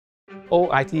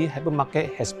IT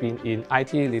Hypermarket has been in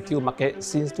IT retail market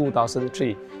since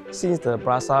 2003, since the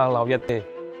Plaza Loyalty.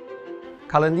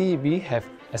 Currently, we have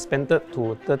expanded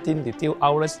to 13 retail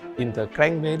outlets in the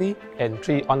Klang Valley and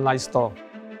 3 online stores.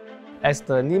 As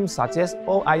the name suggests,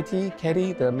 all IT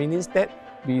carry the meaning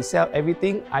that we sell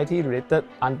everything IT related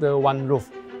under one roof,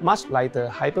 much like the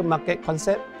hypermarket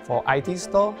concept for IT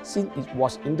store since it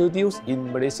was introduced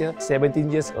in Malaysia 17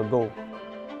 years ago.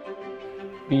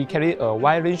 We carry a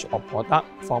wide range of products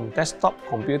from desktop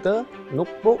computer,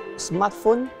 notebook,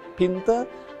 smartphone, printer,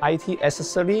 IT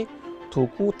accessory, to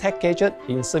cool tech gadgets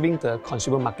in serving the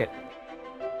consumer market.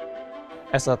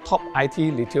 As a top IT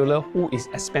retailer who is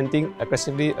expanding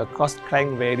aggressively across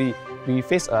Klang Valley, we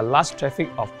face a large traffic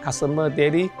of customers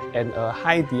daily and a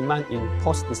high demand in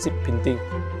post-receipt printing.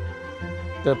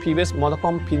 The previous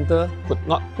monochrome printer could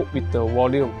not cope with the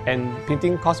volume and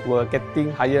printing costs were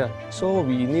getting higher, so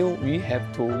we knew we have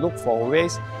to look for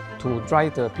ways to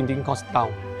drive the printing costs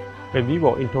down. When we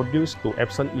were introduced to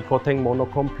Epson EcoTank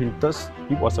Monochrome Printers,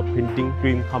 it was a printing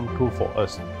dream come true for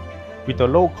us. With the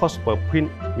low cost per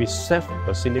print, we saved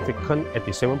a significant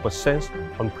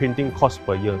 87% on printing costs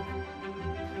per year.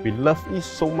 We love it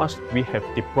so much we have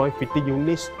deployed 50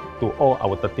 units to all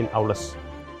our 13 outlets.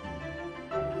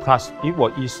 Plus, it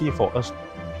was easy for us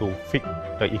to fit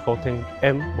the EcoTank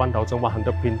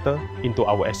M1100 printer into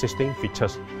our existing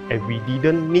features, and we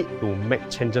didn't need to make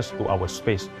changes to our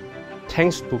space,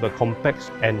 thanks to the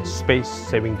compact and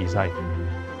space-saving design.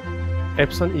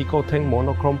 Epson EcoTank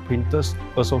Monochrome Printers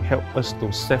also help us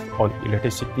to save on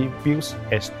electricity bills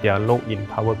as they are low in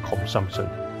power consumption,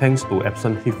 thanks to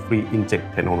Epson heat-free inkjet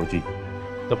technology.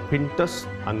 The printers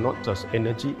are not just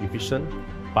energy efficient,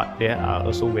 but they are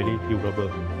also very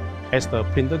durable. As the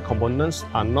printer components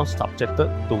are not subjected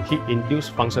to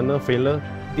heat-induced functional failure,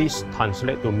 this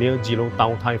translates to near zero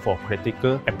downtime for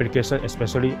critical applications,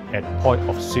 especially at point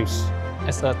of sales.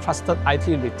 As a trusted IT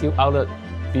retail outlet,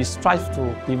 we strive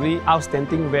to deliver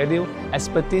outstanding value,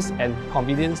 expertise, and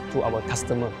convenience to our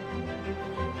customers.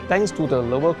 Thanks to the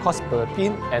lower cost per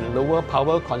print and lower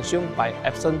power consumed by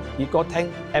Epson EcoTank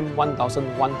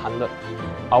M1100,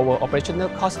 our operational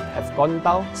costs have gone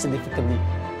down significantly.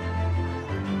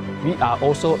 We are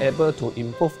also able to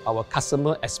improve our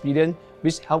customer experience,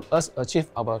 which helps us achieve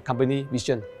our company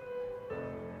vision.